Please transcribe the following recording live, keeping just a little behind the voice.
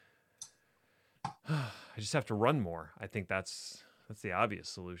I just have to run more. I think that's the obvious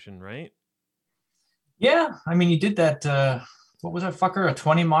solution, right? Yeah, I mean, you did that. What was that fucker? A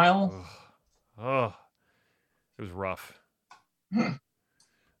 20 mile? Ugh. Oh, it was rough. Hmm.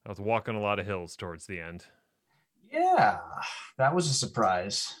 I was walking a lot of hills towards the end. Yeah, that was a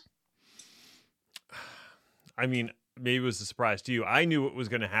surprise. I mean, maybe it was a surprise to you. I knew what was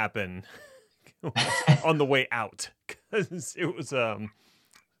going to happen on the way out because Um,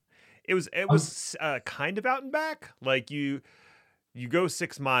 it was kind of out and back. Like you go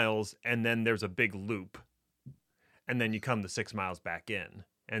 6 miles and then there's a big loop, and then you come the 6 miles back in,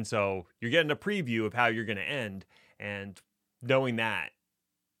 and so you're getting a preview of how you're going to end. And knowing that,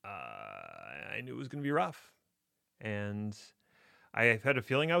 I knew it was going to be rough, and I had a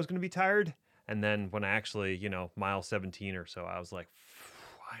feeling I was going to be tired. And then when I actually, mile 17 or so, I was like,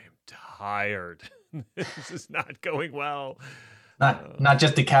 I am tired. This is not going well. not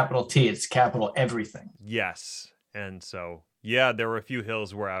just the capital T, it's capital everything. Yes. And so, yeah, there were a few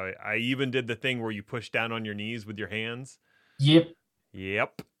hills where I even did the thing where you push down on your knees with your hands. Yep.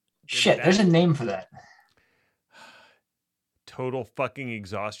 Yep. Did Shit, there's that. a name for that. Total fucking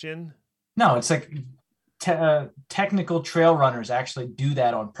exhaustion. No, it's like technical trail runners actually do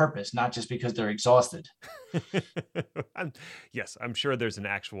that on purpose, not just because they're exhausted. I'm, yes, I'm sure there's an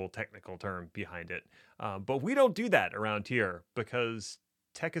actual technical term behind it. But we don't do that around here because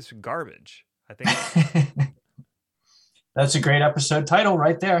tech is garbage. I think. That's a great episode title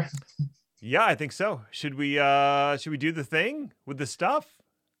right there. Yeah, I think so. Should we do the thing with the stuff?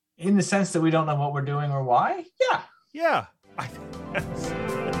 In the sense that we don't know what we're doing or why. Yeah. Yeah. I think yes.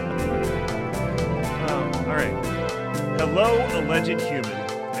 All right. Hello, alleged human,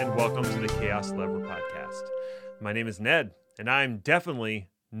 and welcome to the Chaos Lever podcast. My name is Ned, and I'm definitely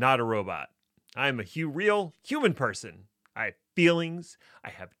not a robot. I'm a real human person. I have feelings, I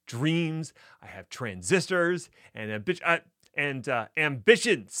have dreams, I have transistors, and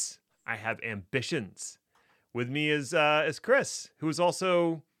ambitions. I have ambitions. With me is Chris, who is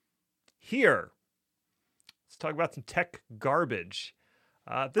also here. Let's talk about some tech garbage.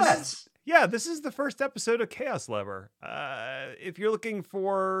 Let's. This is the first episode of Chaos Lever. If you're looking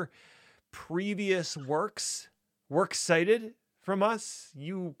for previous works cited from us,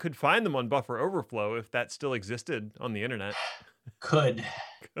 you could find them on Buffer Overflow if that still existed on the internet. Could.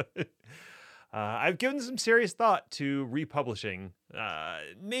 I've given some serious thought to republishing,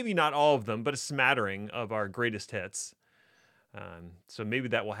 maybe not all of them, but a smattering of our greatest hits. So maybe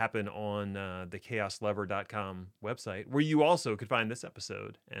that will happen on the chaoslever.com website, where you also could find this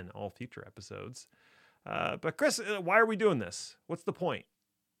episode and all future episodes. But Chris, why are we doing this? What's the point?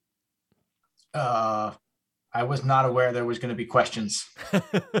 I was not aware there was going to be questions.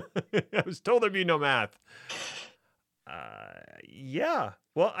 I was told there'd be no math. Yeah.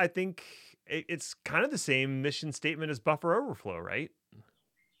 Well, I think it's kind of the same mission statement as Buffer Overflow, right?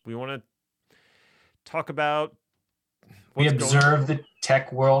 We want to talk about We what's observe the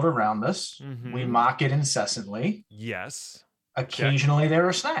tech world around us. Mm-hmm. We mock it incessantly. Yes. Occasionally, there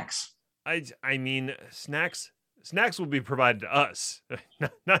are snacks. I mean, snacks will be provided to us,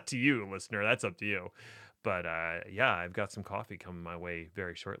 not to you, listener. That's up to you. But yeah, I've got some coffee coming my way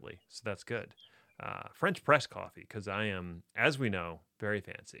very shortly, so that's good. French press coffee, because I am, as we know, very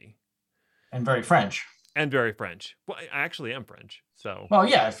fancy And very French. and very French. Well, I actually am French, so Well,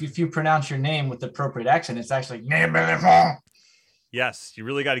 yeah, if you pronounce your name with the appropriate accent, it's actually. yes, you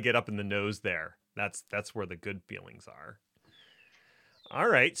really got to get up in the nose there. That's where the good feelings are. All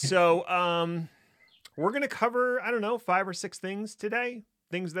right, so we're gonna cover, I don't know, 5 or 6 things today.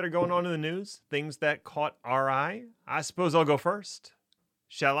 Things that are going on in the news, things that caught our eye. I suppose I'll go first.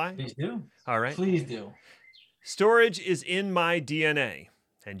 Shall I? Please do. All right. Please do. Storage is in my DNA.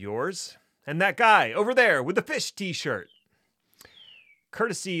 And yours? And that guy over there with the fish t-shirt.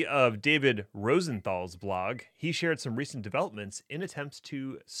 Courtesy of David Rosenthal's blog, he shared some recent developments in attempts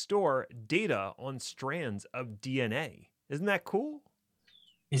to store data on strands of DNA. Isn't that cool?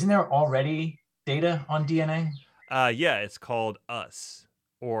 Isn't there already data on DNA? Yeah, it's called us.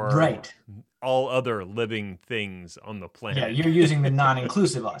 Or right. all other living things on the planet. Yeah, you're using the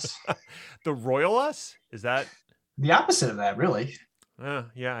non-inclusive us. The royal us? Is that the opposite of that, really?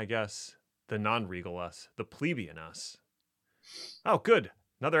 Yeah, I guess. The non-regal us. The plebeian us. Oh, good.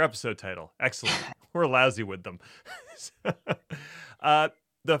 Another episode title. Excellent. We're lousy with them.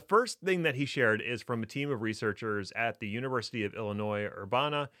 The first thing that he shared is from a team of researchers at the University of Illinois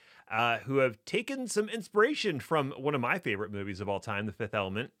Urbana, who have taken some inspiration from one of my favorite movies of all time, The Fifth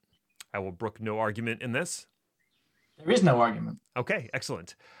Element. I will brook no argument in this. There is no argument. Okay,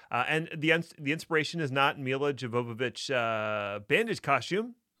 excellent. And the inspiration is not Mila Jovovich bandage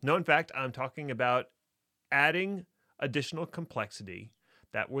costume, No, in fact, I'm talking about adding additional complexity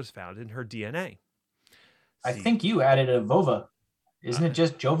that was found in her DNA. I See, think you added a Vova. Isn't it uh,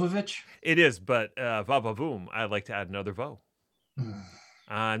 just Jovovich? it is, but va boom, I'd like to add another vo. Hmm.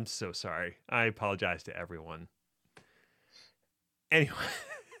 I'm so sorry. I apologize to everyone. Anyway,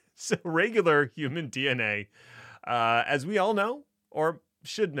 so regular human DNA, as we all know, or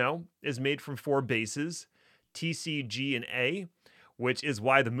should know, is made from 4 bases, T, C, G, and A, which is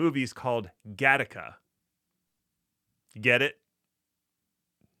why the movie is called Gattaca. You get it?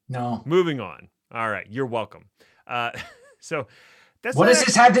 No. Moving on. All right, you're welcome. Uh, so that's What not does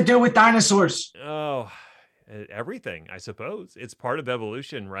this have to do with dinosaurs? oh, everything, I suppose. It's part of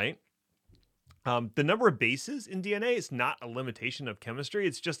evolution, right? The number of bases in DNA is not a limitation of chemistry.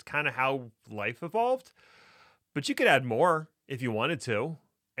 It's just kind of how life evolved. But you could add more if you wanted to.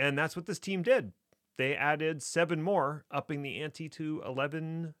 And that's what this team did. They added 7 more, upping the ante to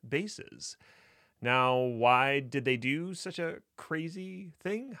 11 bases. Now, why did they do such a crazy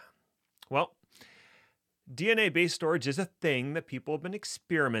thing? Well, DNA-based storage is a thing that people have been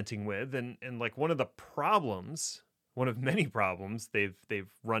experimenting with, and like one of the problems, one of many problems they've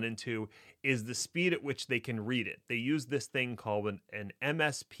run into is the speed at which they can read it. They use this thing called an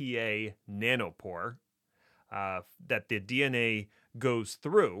MSPA nanopore that the DNA goes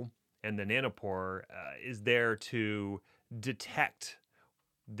through, and the nanopore is there to detect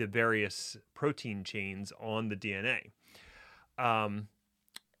the various protein chains on the DNA.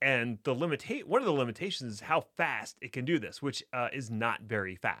 And one of the limitations is how fast it can do this, which is not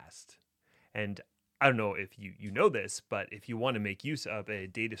very fast. And I don't know if you know this, but if you want to make use of a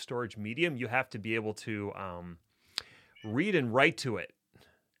data storage medium, you have to be able to read and write to it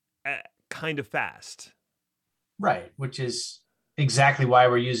kind of fast. Right, which is exactly why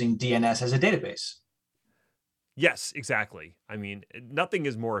we're using DNS as a database. Yes, exactly. I mean, nothing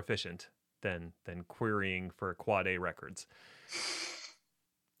is more efficient than querying for quad A records.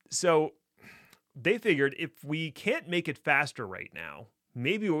 So they figured if we can't make it faster right now,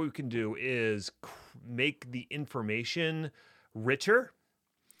 maybe what we can do is make the information richer.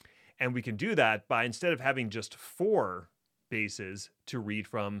 And we can do that by, instead of having just 4 bases to read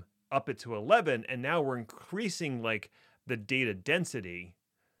from, up it to 11. And now we're increasing like the data density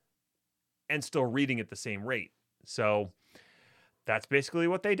and still reading at the same rate. So that's basically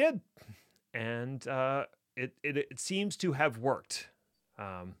what they did. And it seems to have worked.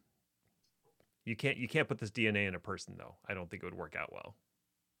 You can't put this DNA in a person, though. I don't think it would work out well.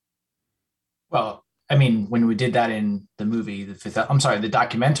 Well, I mean, when we did that in the movie, the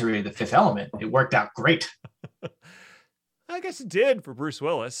documentary, The Fifth Element, it worked out great. I guess it did for Bruce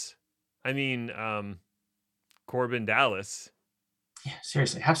Willis. I mean, Corbin Dallas. Yeah,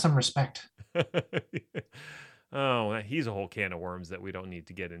 seriously, have some respect. Oh, he's a whole can of worms that we don't need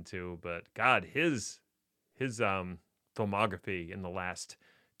to get into. But God, his filmography in the last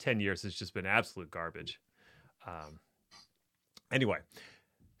 10 years has just been absolute garbage. Anyway,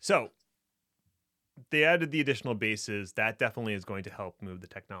 so they added the additional bases. That definitely is going to help move the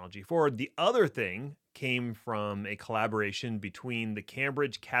technology forward. The other thing came from a collaboration between the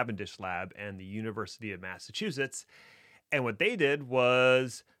Cambridge Cavendish Lab and the University of Massachusetts. And what they did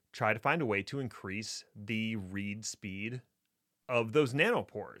was try to find a way to increase the read speed of those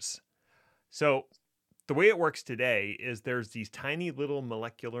nanopores. So the way it works today is there's these tiny little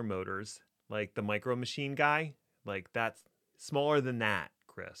molecular motors, like the Micro Machine guy, like that's smaller than that,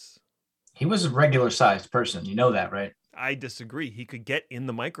 Chris. He was a regular sized person. You know that, right? I disagree. He could get in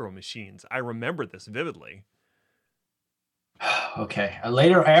the Micro Machines. I remember this vividly. Okay.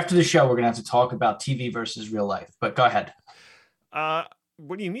 Later, after the show, we're going to have to talk about TV versus real life, but go ahead.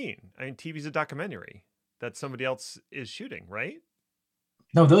 What do you mean? I mean, TV's a documentary that somebody else is shooting, right?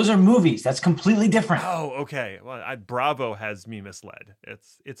 No, those are movies. That's completely different. Oh, okay. Well, Bravo has me misled.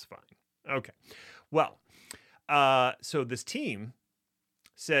 It's fine. Okay. Well, so this team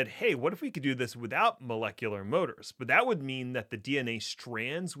said, hey, what if we could do this without molecular motors? But that would mean that the DNA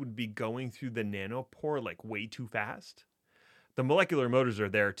strands would be going through the nanopore like way too fast. The molecular motors are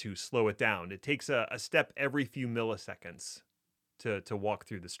there to slow it down. It takes a step every few milliseconds to walk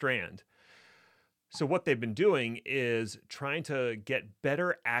through the strand. So what they've been doing is trying to get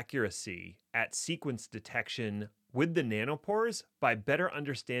better accuracy at sequence detection with the nanopores by better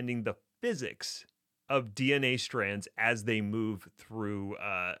understanding the physics of DNA strands as they move through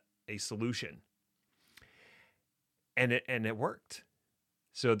a solution. And it worked.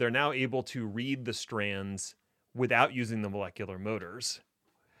 So they're now able to read the strands without using the molecular motors.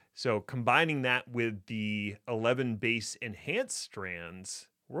 So combining that with the 11 base enhanced strands,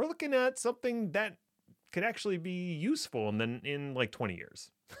 we're looking at something that could actually be useful in like 20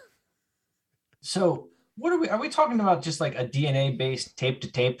 years. So what are we talking about? Just like a DNA based tape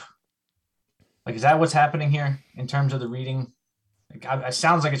to tape? Like, is that what's happening here in terms of the reading? Like, it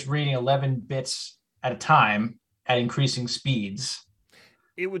sounds like it's reading 11 bits at a time at increasing speeds.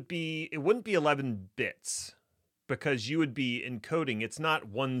 It wouldn't be 11 bits because you would be encoding. It's not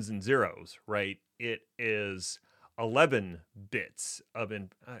ones and zeros, right? It is 11 bits of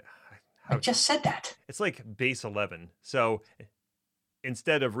I just said that. It's like base 11. So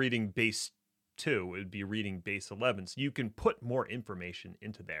instead of reading base 2, it would be reading base 11. So you can put more information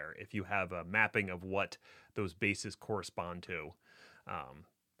into there if you have a mapping of what those bases correspond to.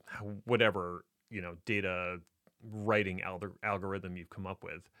 Whatever, data writing algorithm you've come up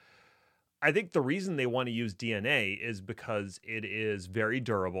with. I think the reason they want to use DNA is because it is very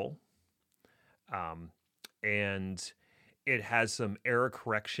durable, and it has some error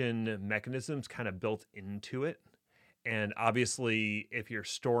correction mechanisms kind of built into it. And obviously, if you're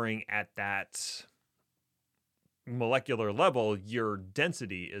storing at that molecular level, your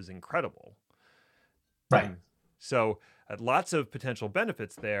density is incredible. Right. So lots of potential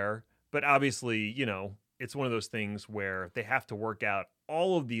benefits there. But obviously, it's one of those things where they have to work out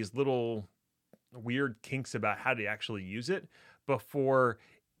all of these little weird kinks about how to actually use it before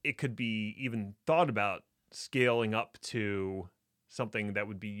it could be even thought about scaling up to something that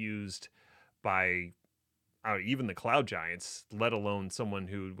would be used by even the cloud giants, let alone someone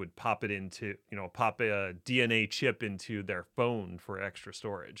who would pop a DNA chip into their phone for extra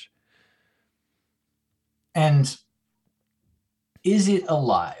storage. And is it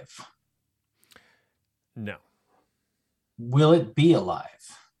alive? No. Will it be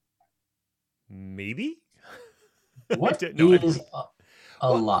alive? Maybe. What is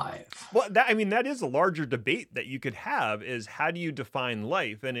alive? Well, that is a larger debate that you could have, is how do you define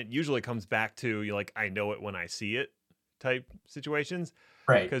life? And it usually comes back to I know it when I see it type situations.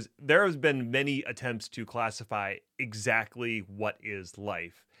 Right. Because there has been many attempts to classify exactly what is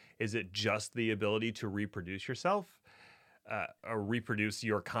life. Is it just the ability to reproduce yourself, or reproduce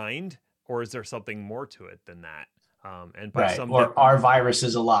your kind? Or is there something more to it than that? And by are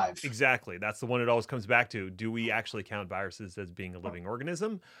viruses alive? Exactly. That's the one it always comes back to. Do we actually count viruses as being a living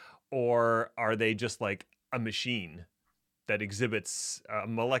organism? Or are they just like a machine that exhibits a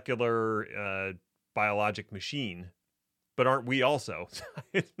molecular biologic machine? But aren't we also?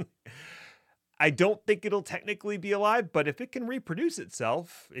 I don't think it'll technically be alive, but if it can reproduce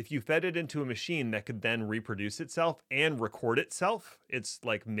itself, if you fed it into a machine that could then reproduce itself and record itself, it's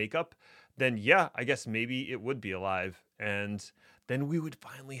like makeup, then yeah, I guess maybe it would be alive. And then we would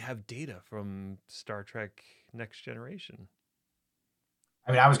finally have data from Star Trek Next Generation.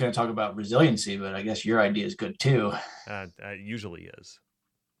 I mean, I was going to talk about resiliency, but I guess your idea is good too. It usually is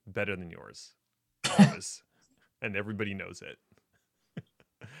better than yours. Always. And everybody knows it.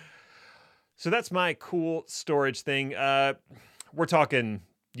 So that's my cool storage thing. We're talking,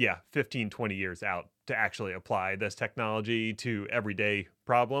 15, 20 years out to actually apply this technology to everyday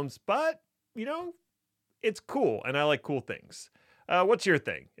problems. But, it's cool, and I like cool things. What's your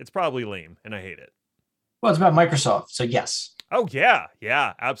thing? It's probably lame, and I hate it. Well, it's about Microsoft, so yes. Oh, yeah.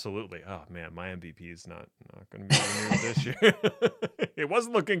 Yeah, absolutely. Oh, man, my MVP is not going to be renewed this year. It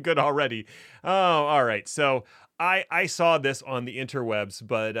wasn't looking good already. Oh, all right. So I saw this on the interwebs,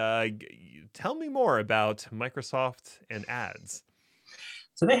 but tell me more about Microsoft and ads.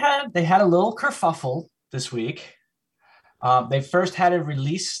 So they had a little kerfuffle this week. They first had a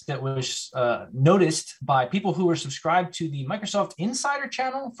release that was noticed by people who were subscribed to the Microsoft Insider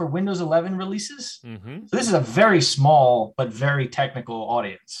channel for Windows 11 releases. Mm-hmm. So this is a very small but very technical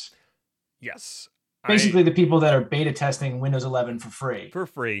audience. Yes. Basically, the people that are beta testing Windows 11 for free. For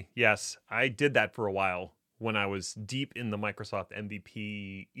free, yes. I did that for a while when I was deep in the Microsoft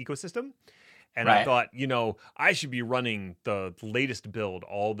MVP ecosystem. And I thought, I should be running the latest build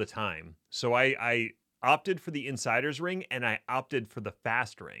all the time. So I opted for the Insider's ring, and I opted for the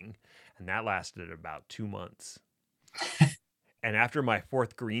fast ring, and that lasted about 2 months. And after my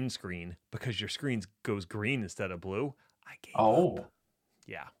fourth green screen, because your screen goes green instead of blue, I gave up.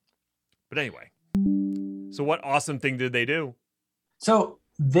 Yeah. But anyway, so what awesome thing did they do? So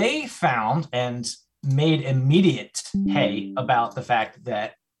they found and made immediate hay about the fact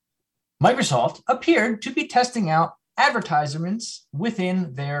that Microsoft appeared to be testing out advertisements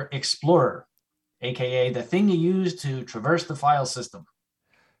within their Explorer, aka the thing you use to traverse the file system.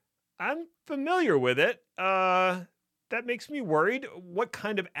 I'm familiar with it. That makes me worried. What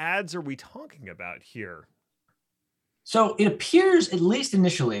kind of ads are we talking about here? So it appears, at least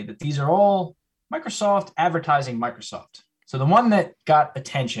initially, that these are all Microsoft advertising Microsoft. So the one that got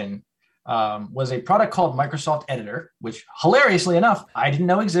attention was a product called Microsoft Editor, which hilariously enough, I didn't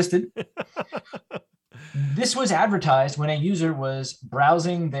know existed. This was advertised when a user was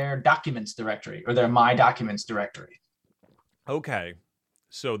browsing their documents directory or their My Documents directory. Okay.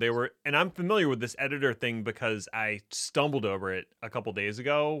 So they were, and I'm familiar with this editor thing because I stumbled over it a couple days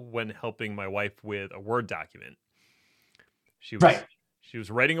ago when helping my wife with a Word document. Right. She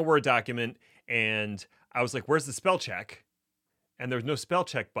was writing a Word document, and I was like, "Where's the spell check?" And there's no spell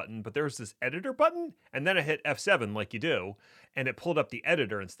check button, but there was this editor button, and then I hit F7 like you do, and it pulled up the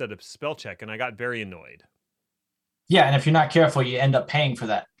editor instead of spell check, and I got very annoyed. Yeah, and if you're not careful, you end up paying for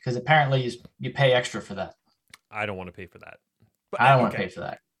that because apparently you pay extra for that. I don't want to pay for that. But I don't want to pay for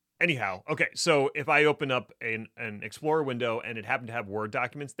that. Anyhow, okay, so if I open up an Explorer window and it happened to have Word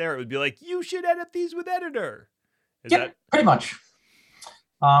documents there, it would be like, you should edit these with Editor. Pretty much.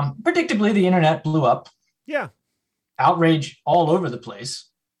 Predictably, the internet blew up. Yeah. Outrage all over the place,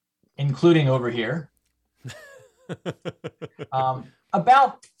 including over here.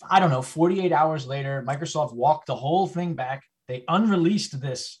 About, 48 hours later, Microsoft walked the whole thing back. They unreleased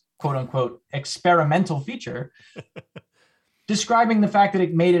this quote unquote experimental feature, describing the fact that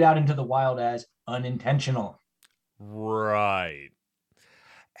it made it out into the wild as unintentional. Right.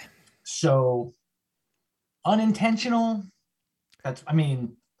 So unintentional,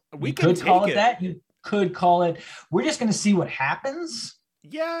 we could call it that. You could call it, we're just going to see what happens.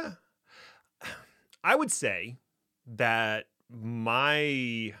 Yeah. I would say that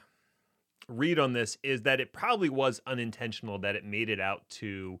my read on this is that it probably was unintentional that it made it out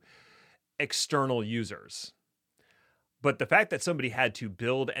to external users. But the fact that somebody had to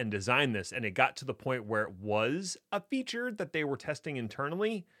build and design this and it got to the point where it was a feature that they were testing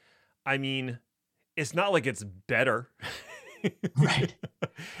internally, I mean, it's not like it's better. Right.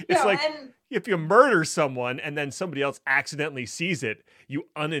 It's if you murder someone and then somebody else accidentally sees it, you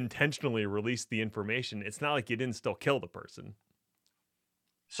unintentionally release the information. It's not like you didn't still kill the person.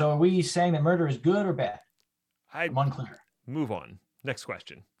 So are we saying that murder is good or bad? I'm unclear. Move on. Next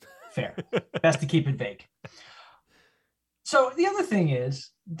question. Fair. Best to keep it vague. So the other thing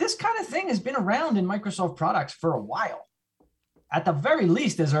is, this kind of thing has been around in Microsoft products for a while. At the very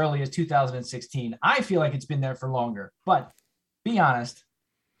least, as early as 2016. I feel like it's been there for longer. But be honest,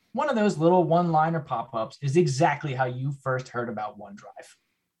 one of those little one-liner pop-ups is exactly how you first heard about OneDrive.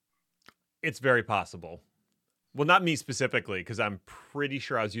 It's very possible. Well, not me specifically, because I'm pretty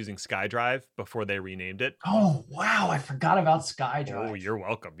sure I was using SkyDrive before they renamed it. Oh, wow. I forgot about SkyDrive. Oh, you're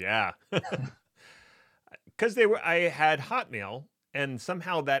welcome. Yeah. Because I had Hotmail, and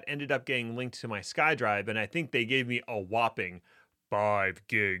somehow that ended up getting linked to my SkyDrive, and I think they gave me a whopping 5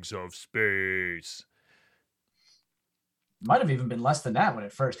 gigs of space. Might have even been less than that when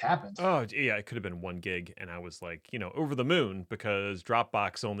it first happened. Oh, yeah, it could have been 1 gig. And I was like, over the moon because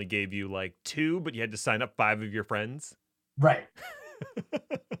Dropbox only gave you like 2, but you had to sign up 5 of your friends. Right.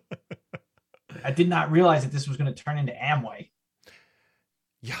 I did not realize that this was going to turn into Amway.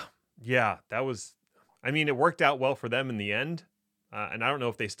 Yeah, that was, it worked out well for them in the end. And I don't know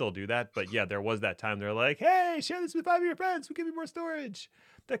if they still do that, but yeah, there was that time they're like, hey, share this with 5 of your friends. We'll give you more storage.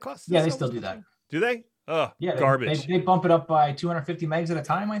 That costs. Yeah, they still do that. Do they? Oh, yeah, garbage. They bump it up by 250 megs at a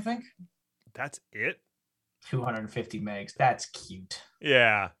time, I think. That's it? 250 megs. That's cute.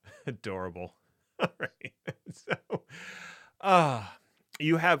 Yeah, adorable. All right. So,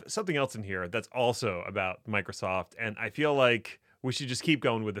 you have something else in here that's also about Microsoft, and I feel like we should just keep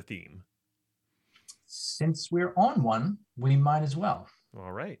going with the theme. Since we're on one, we might as well.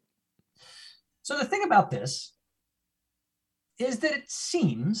 All right. So the thing about this is that it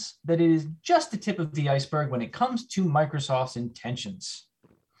seems that it is just the tip of the iceberg when it comes to Microsoft's intentions.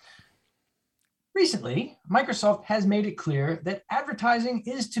 Recently, Microsoft has made it clear that advertising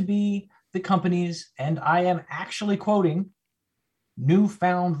is to be the company's, and I am actually quoting,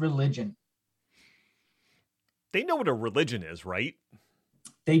 newfound religion. They know what a religion is, right?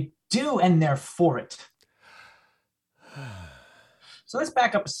 They do, and they're for it. So let's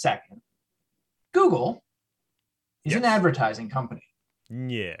back up a second. Google is an advertising company.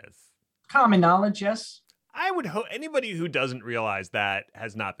 Yes. Common knowledge, yes? I would hope anybody who doesn't realize that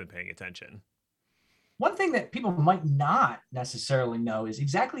has not been paying attention. One thing that people might not necessarily know is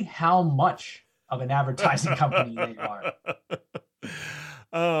exactly how much of an advertising company they are.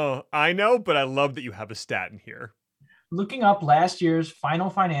 Oh, I know, but I love that you have a stat in here. Looking up last year's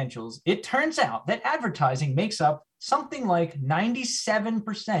final financials, it turns out that advertising makes up something like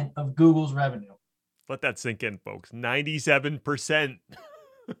 97% of Google's revenue. Let that sink in, folks. 97%.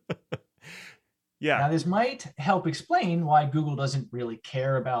 Yeah. Now, this might help explain why Google doesn't really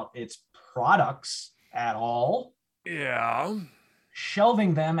care about its products at all. Yeah.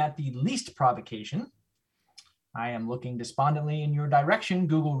 Shelving them at the least provocation. I am looking despondently in your direction,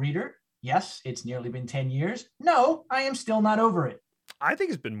 Google Reader. Yes, it's nearly been 10 years. No, I am still not over it. I think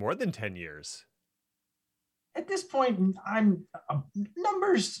it's been more than 10 years. At this point, I'm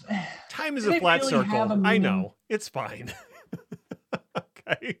numbers. Time is do a they flat really have circle. a I meaning? know. It's fine.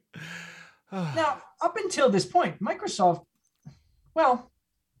 Okay. Now, up until this point, Microsoft, well,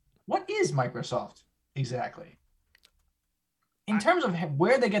 what is Microsoft exactly? In terms of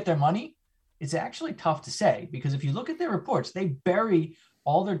where they get their money, it's actually tough to say because if you look at their reports, they bury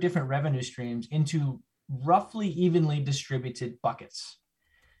all their different revenue streams into roughly evenly distributed buckets.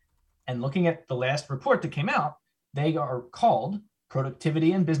 And looking at the last report that came out, they are called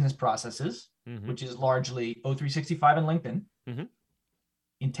productivity and business processes, which is largely O365 and LinkedIn,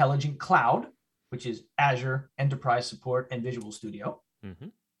 intelligent cloud, which is Azure, enterprise support, and Visual Studio,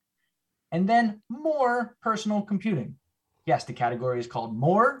 and then more personal computing. Yes, the category is called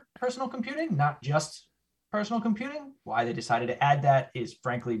more personal computing, not just personal computing. Why they decided to add that is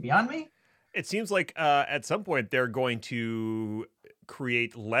frankly beyond me. It seems like at some point they're going to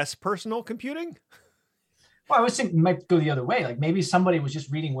create less personal computing. Well, I was thinking it might go the other way. Like maybe somebody was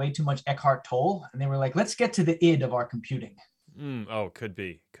just reading way too much Eckhart Tolle and they were like, let's get to the id of our computing. Oh, could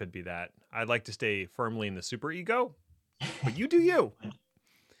be that. I'd like to stay firmly in the super ego, but you do you.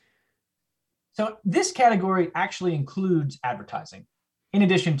 So this category actually includes advertising, in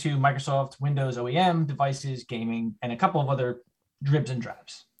addition to Microsoft, Windows OEM, devices, gaming, and a couple of other dribs and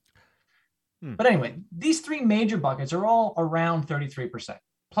drabs. But anyway, these three major buckets are all around 33%.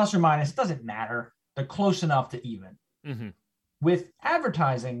 Plus or minus, it doesn't matter. They're close enough to even. With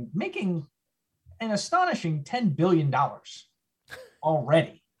advertising making an astonishing $10 billion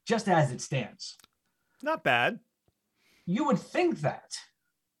already, just as it stands. Not bad. You would think that.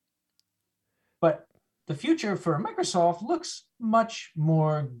 But the future for Microsoft looks much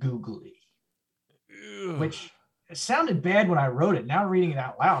more googly, which sounded bad when I wrote it. Now reading it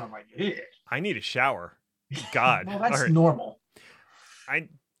out loud, I'm like, ew. I need a shower. God. Well, that's normal.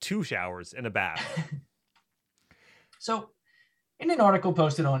 2 showers and a bath. So in an article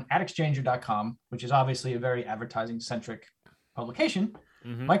posted on adexchanger.com, which is obviously a very advertising-centric publication,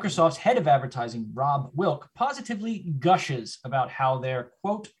 Microsoft's head of advertising, Rob Wilk, positively gushes about how their,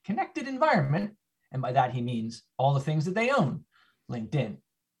 quote, connected environment, and by that he means all the things that they own, LinkedIn,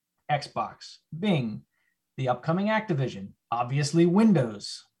 Xbox, Bing, the upcoming Activision, obviously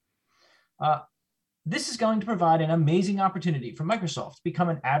Windows. This is going to provide an amazing opportunity for Microsoft to become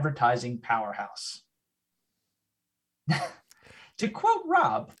an advertising powerhouse. To quote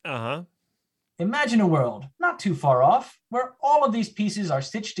Rob, imagine a world not too far off where all of these pieces are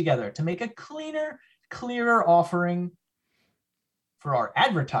stitched together to make a cleaner, clearer offering for our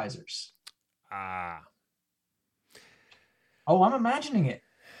advertisers. Oh, I'm imagining it,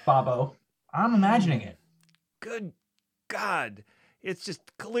 Bobo. I'm imagining it. Good God. It's just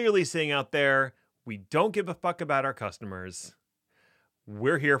clearly saying out there, we don't give a fuck about our customers.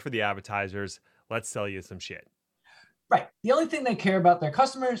 We're here for the advertisers. Let's sell you some shit. Right. The only thing they care about their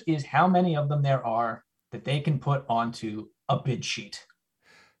customers is how many of them there are that they can put onto a bid sheet.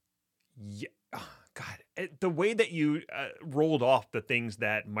 Yeah. Oh, God, the way that you rolled off the things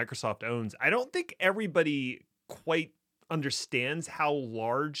that Microsoft owns, I don't think everybody quite understands how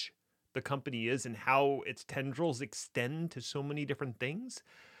large the company is and how its tendrils extend to so many different things.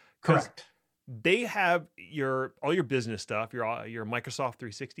 Correct. They have all your business stuff, your Microsoft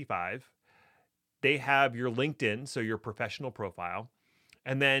 365. They have your LinkedIn, so your professional profile.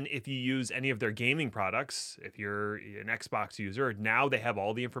 And then if you use any of their gaming products, if you're an Xbox user, now they have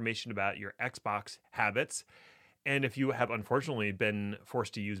all the information about your Xbox habits. And if you have unfortunately been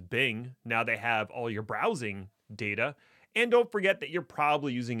forced to use Bing, now they have all your browsing data. And don't forget that you're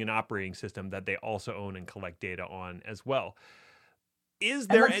probably using an operating system that they also own and collect data on as well. Is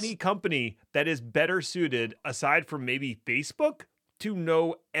there any company that is better suited, aside from maybe Facebook, to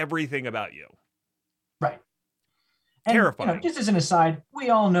know everything about you? Right. And, terrifying. Just as an aside,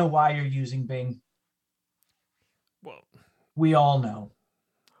 we all know why you're using Bing. Well, we all know.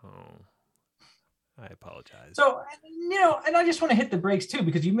 Oh, I apologize. So, and I just want to hit the brakes too,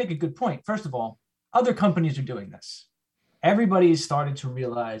 because you make a good point. First of all, other companies are doing this. Everybody's started to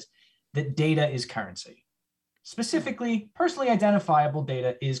realize that data is currency. Specifically, personally identifiable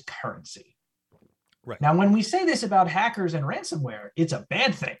data is currency. Right. Now, when we say this about hackers and ransomware, it's a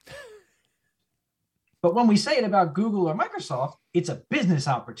bad thing. But when we say it about Google or Microsoft, it's a business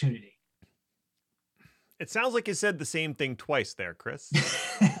opportunity. It sounds like you said the same thing twice there, Chris.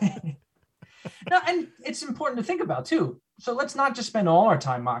 No, and it's important to think about too. So let's not just spend all our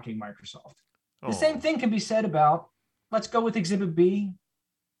time mocking Microsoft. The same thing can be said about, let's go with Exhibit B,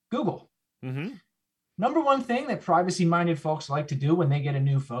 Google. Number one thing that privacy-minded folks like to do when they get a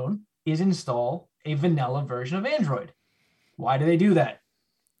new phone is install a vanilla version of Android. Why do they do that?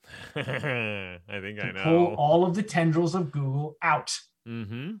 I think To I pull know. all of the tendrils of Google out.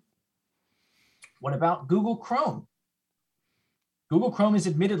 Mm-hmm. What about Google Chrome? Google Chrome is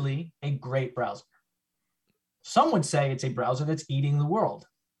admittedly a great browser. Some would say it's a browser that's eating the world.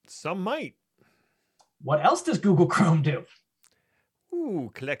 Some might. What else does Google Chrome do?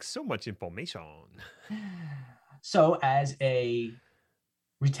 Ooh, collect so much information. So, as a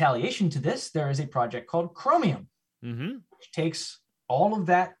retaliation to this, there is a project called Chromium, Mm-hmm. which takes all of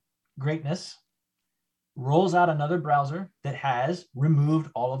that greatness, rolls out another browser that has removed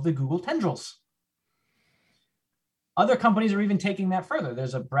all of the Google tendrils. Other companies are even taking that further.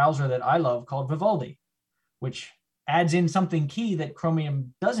 There's a browser that I love called Vivaldi, which adds in something key that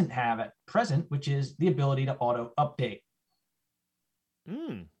Chromium doesn't have at present, which is the ability to auto update.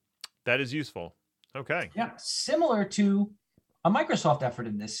 That is useful. Okay. Yeah, similar to a Microsoft effort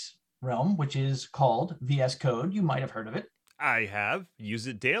in this realm, which is called VS Code. You might have heard of it. I have used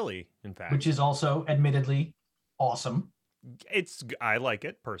it daily, in fact. Which is also admittedly awesome. I like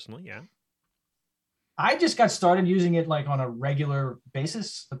it personally, yeah. I just got started using it like on a regular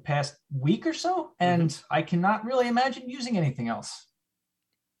basis the past week or so, and I cannot really imagine using anything else.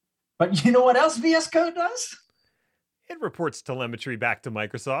 But you know what else VS Code does? It reports telemetry back to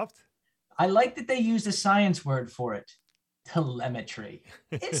Microsoft. I like that they used a science word for it. Telemetry.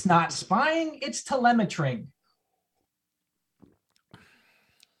 It's not spying, it's telemetering.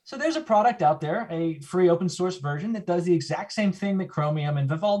 So there's a product out there, a free open source version that does the exact same thing that Chromium and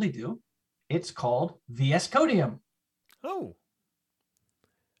Vivaldi do. It's called VS Codium. Oh,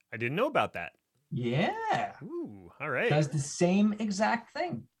 I didn't know about that. Yeah. Ooh, all right. Does the same exact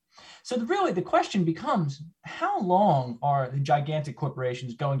thing. So really the question becomes, how long are the gigantic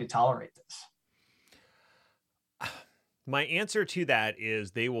corporations going to tolerate this? My answer to that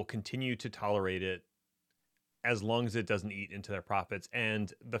is they will continue to tolerate it as long as it doesn't eat into their profits.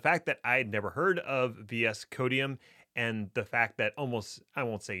 And the fact that I'd never heard of VS Codium, and the fact that almost, I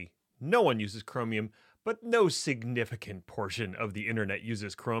won't say no one uses Chromium, but no significant portion of the internet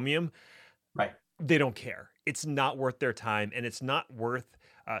uses Chromium. Right. They don't care. It's not worth their time, and it's not worth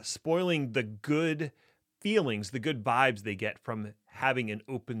spoiling the good feelings, the good vibes they get from having an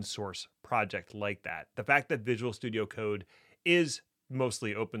open source project like that. The fact that Visual Studio Code is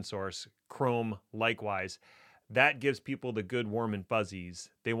mostly open source, Chrome likewise, that gives people the good warm and fuzzies.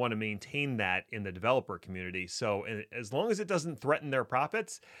 They want to maintain that in the developer community. So as long as it doesn't threaten their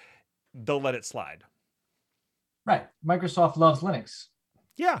profits, they'll let it slide. Right. Microsoft loves Linux.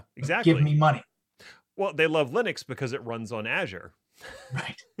 Yeah, exactly. Give me money. Well, they love Linux because it runs on Azure.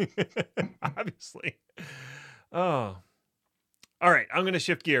 Right. Obviously. Oh. All right. I'm going to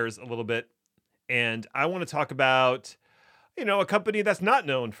shift gears a little bit. And I want to talk about, a company that's not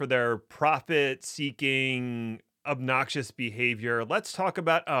known for their profit-seeking, obnoxious behavior. Let's talk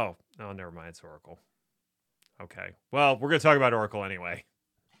about, never mind. It's Oracle. Okay. Well, we're going to talk about Oracle anyway.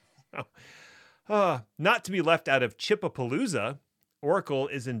 Not to be left out of Chipapalooza, Oracle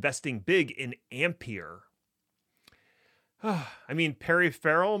is investing big in Ampere. I mean, Perry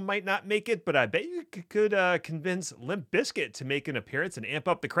Farrell might not make it, but I bet you could convince Limp Bizkit to make an appearance and amp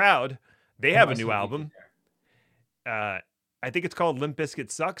up the crowd. They have a new album. I think it's called Limp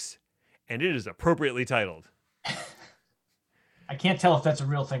Bizkit Sucks, and it is appropriately titled. I can't tell if that's a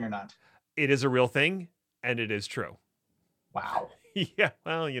real thing or not. It is a real thing, and it is true. Wow. Yeah,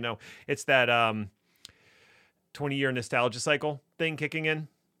 well, it's that 20-year nostalgia cycle thing kicking in,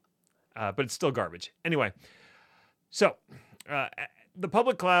 but it's still garbage. Anyway, so the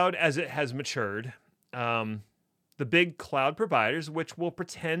public cloud, as it has matured, the big cloud providers, which we'll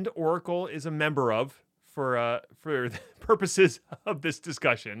pretend Oracle is a member of for the purposes of this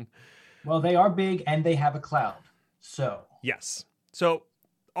discussion. Well, they are big and they have a cloud. So yes. So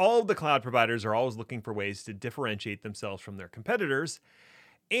all of the cloud providers are always looking for ways to differentiate themselves from their competitors.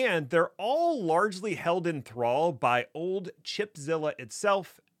 And they're all largely held in thrall by old Chipzilla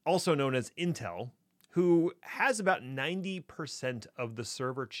itself, also known as Intel, who has about 90% of the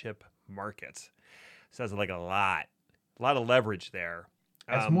server chip market. Sounds like a lot of leverage there.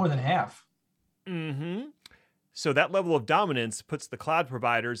 That's more than half. Mm-hmm. So that level of dominance puts the cloud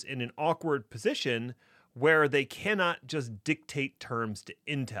providers in an awkward position where they cannot just dictate terms to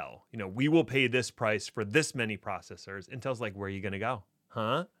Intel. We will pay this price for this many processors. Intel's like, where are you going to go?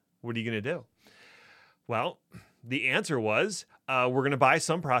 Huh? What are you going to do? Well, the answer was, we're going to buy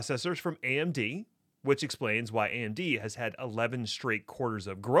some processors from AMD, which explains why AMD has had 11 straight quarters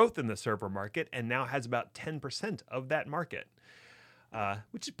of growth in the server market and now has about 10% of that market,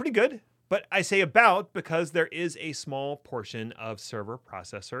 which is pretty good But I say about because there is a small portion of server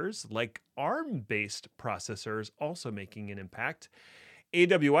processors, like ARM-based processors, also making an impact.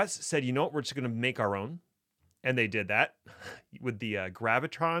 AWS said, you know what, we're just going to make our own. And they did that with the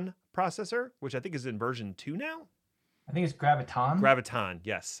Graviton processor, which I think is in version 2 now. I think it's Graviton. Graviton,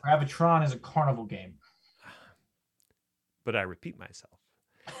 yes. Gravitron is a carnival game. But I repeat myself.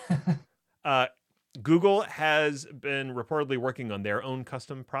 Google has been reportedly working on their own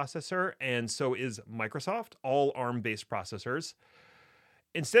custom processor, and so is Microsoft, all ARM-based processors.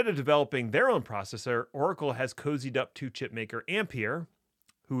 Instead of developing their own processor, Oracle has cozied up to chipmaker Ampere,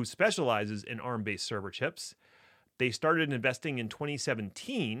 who specializes in ARM-based server chips. They started investing in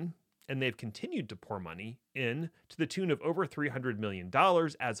 2017, and they've continued to pour money in to the tune of over $300 million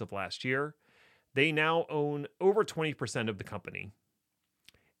as of last year. They now own over 20% of the company,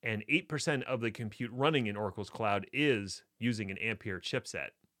 and 8% of the compute running in Oracle's cloud is using an Ampere chipset.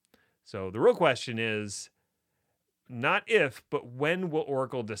 So the real question is not if, but when will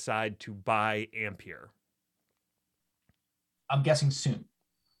Oracle decide to buy Ampere? I'm guessing soon.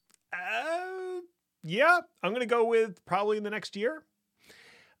 Yeah, I'm going to go with probably in the next year.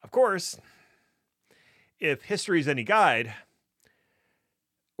 Of course, if history is any guide,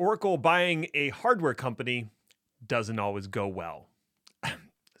 Oracle buying a hardware company doesn't always go well.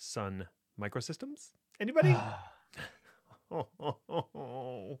 Sun Microsystems? Anybody?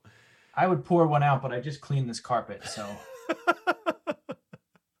 I would pour one out, but I just cleaned this carpet, so.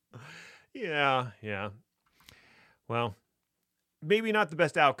 Yeah. Well, maybe not the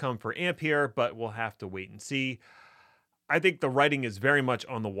best outcome for Ampere, but we'll have to wait and see. I think the writing is very much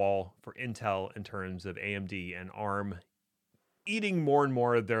on the wall for Intel in terms of AMD and ARM eating more and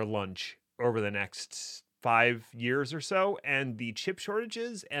more of their lunch over the next 5 years or so. And the chip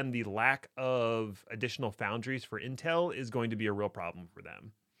shortages and the lack of additional foundries for Intel is going to be a real problem for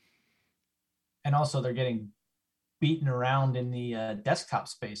them. And also they're getting beaten around in the desktop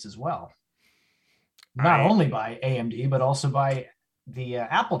space as well. Not only by AMD, but also by the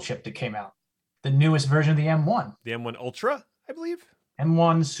Apple chip that came out. The newest version of the M1. The M1 Ultra, I believe.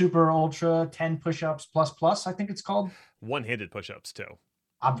 M1 Super Ultra, 10 push-ups plus, I think it's called. One-handed push-ups, too.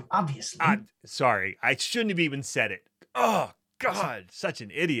 Obviously. Sorry, I shouldn't have even said it. Oh, God, such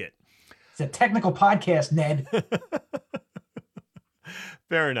an idiot. It's a technical podcast, Ned.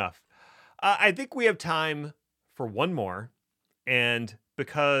 Fair enough. I think we have time for one more. And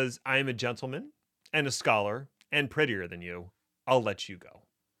because I'm a gentleman and a scholar and prettier than you, I'll let you go.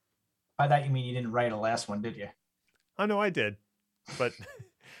 By that, you mean you didn't write a last one, did you? Oh, no, I did. But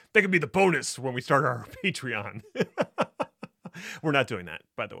that could be the bonus when we start our Patreon. We're not doing that,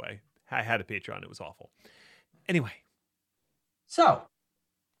 by the way. I had a Patreon. It was awful. Anyway. So,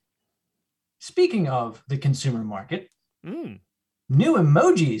 speaking of the consumer market, new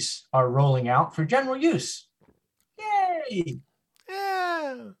emojis are rolling out for general use. Yay!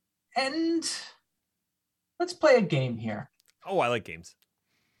 Yeah. And let's play a game here. Oh, I like games.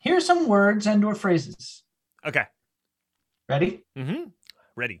 Here's some words and or phrases. Okay. Ready? Mm-hmm.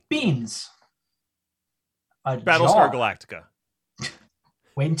 Ready. Beans. Battlestar Galactica.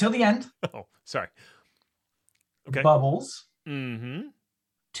 Wait until the end. Oh, sorry. Okay. Bubbles. Mm-hmm.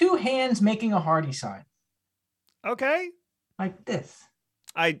 2 hands making a hearty sign. Okay. Like this.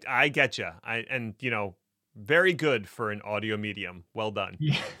 I get you. Very good for an audio medium. Well done.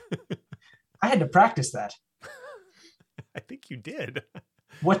 Yeah. I had to practice that. I think you did.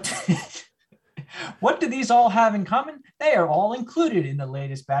 What do these all have in common? They are all included in the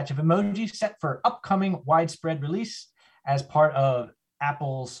latest batch of emojis set for upcoming widespread release as part of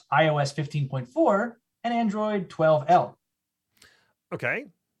Apple's iOS 15.4 and Android 12L. Okay.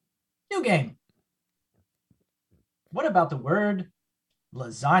 New game. What about the word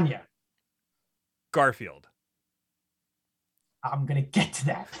lasagna? Garfield. I'm going to get to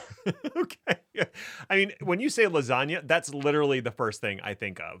that. Okay. I mean, when you say lasagna, that's literally the first thing I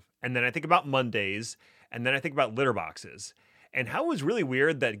think of. And then I think about Mondays, and then I think about litter boxes. And how it was really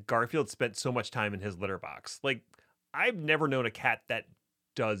weird that Garfield spent so much time in his litter box. Like, I've never known a cat that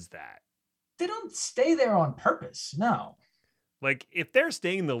does that. They don't stay there on purpose. No. Like, if they're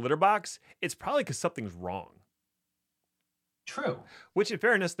staying in the litter box, it's probably because something's wrong. True. Which, in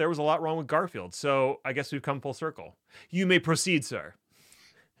fairness, there was a lot wrong with Garfield. So I guess we've come full circle. You may proceed, sir.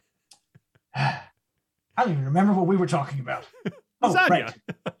 I don't even remember what we were talking about. Oh, right.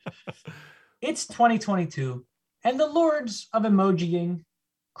 It's 2022, and the lords of emojiing,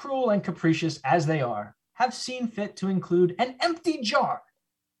 cruel and capricious as they are, have seen fit to include an empty jar.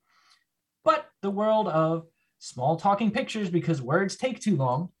 But the world of small talking pictures because words take too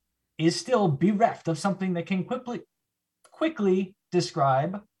long is still bereft of something that can quickly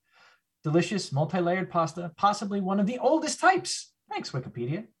describe delicious, multi-layered pasta, possibly one of the oldest types. Thanks,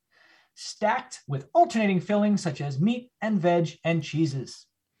 Wikipedia. Stacked with alternating fillings such as meat and veg and cheeses.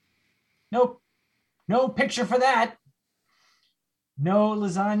 Nope. No picture for that. No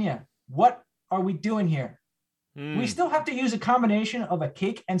lasagna. What are we doing here? We still have to use a combination of a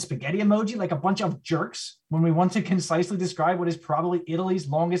cake and spaghetti emoji like a bunch of jerks when we want to concisely describe what is probably Italy's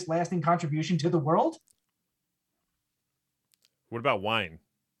longest lasting contribution to the world. What about wine?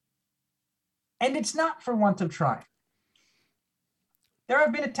 And it's not for want of trying. There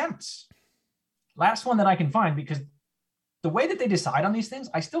have been attempts. Last one that I can find, because the way that they decide on these things,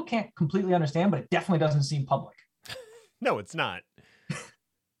 I still can't completely understand, but it definitely doesn't seem public. No, it's not.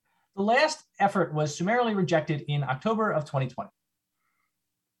 The last effort was summarily rejected in October of 2020.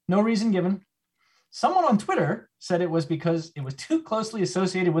 No reason given. Someone on Twitter said it was because it was too closely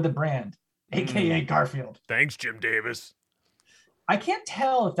associated with a brand, aka Garfield. Thanks, Jim Davis. I can't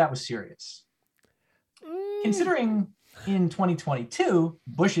tell if that was serious. Considering in 2022,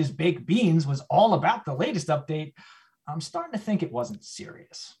 Bush's Baked Beans was all about the latest update, I'm starting to think it wasn't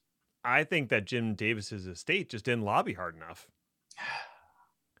serious. I think that Jim Davis's estate just didn't lobby hard enough.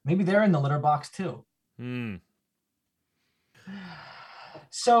 Maybe they're in the litter box too.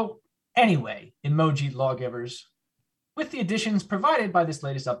 So anyway, emoji lawgivers, with the additions provided by this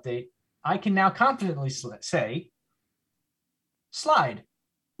latest update, I can now confidently say slide,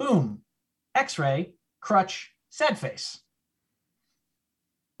 boom, x-ray, crutch, sad face.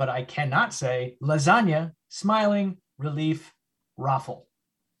 But I cannot say lasagna, smiling, relief, raffle.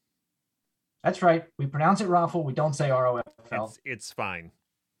 That's right. We pronounce it raffle. We don't say R-O-F-L. It's fine.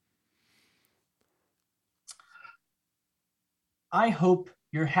 I hope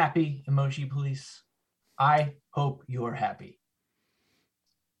you're happy, emoji police. I hope you're happy.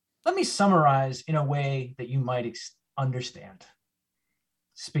 Let me summarize in a way that you might understand.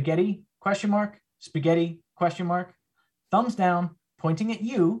 Spaghetti, question mark, spaghetti, question mark, thumbs down, pointing at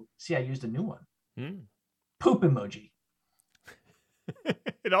you. See, I used a new one. Poop emoji.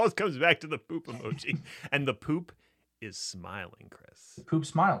 It always comes back to the poop emoji. And the poop is smiling, Chris. The poop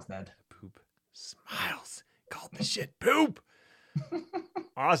smiles, Ned. The poop smiles. Call the shit poop.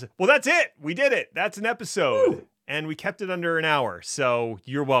 Awesome. Well, that's it. We did it. That's an episode. Woo! And we kept it under an hour. So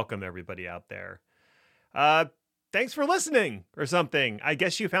you're welcome, everybody out there. Thanks for listening or something. I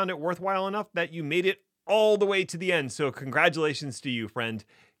guess you found it worthwhile enough that you made it all the way to the end. So congratulations to you, friend.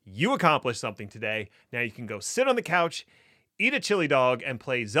 You accomplished something today. Now you can go sit on the couch, eat a chili dog, and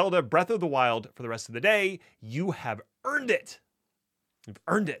play Zelda Breath of the Wild for the rest of the day. You have earned it. You've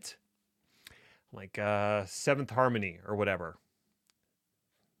earned it. Like Seventh Harmony or whatever.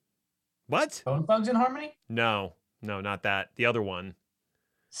 What? Bone Thugs in Harmony? No, not that. The other one.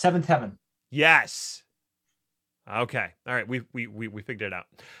 Seventh Heaven. Yes. Okay. All right. We figured it out.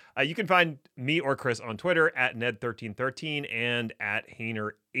 You can find me or Chris on Twitter at Ned1313 and at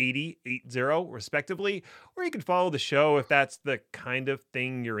Hainer8080 respectively. Or you can follow the show if that's the kind of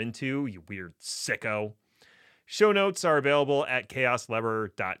thing you're into, you weird sicko. Show notes are available at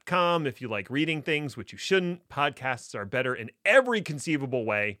chaoslever.com. If you like reading things, which you shouldn't, podcasts are better in every conceivable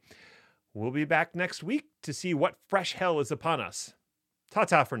way. We'll be back next week to see what fresh hell is upon us.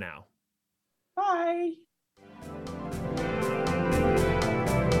 Ta-ta for now. Bye.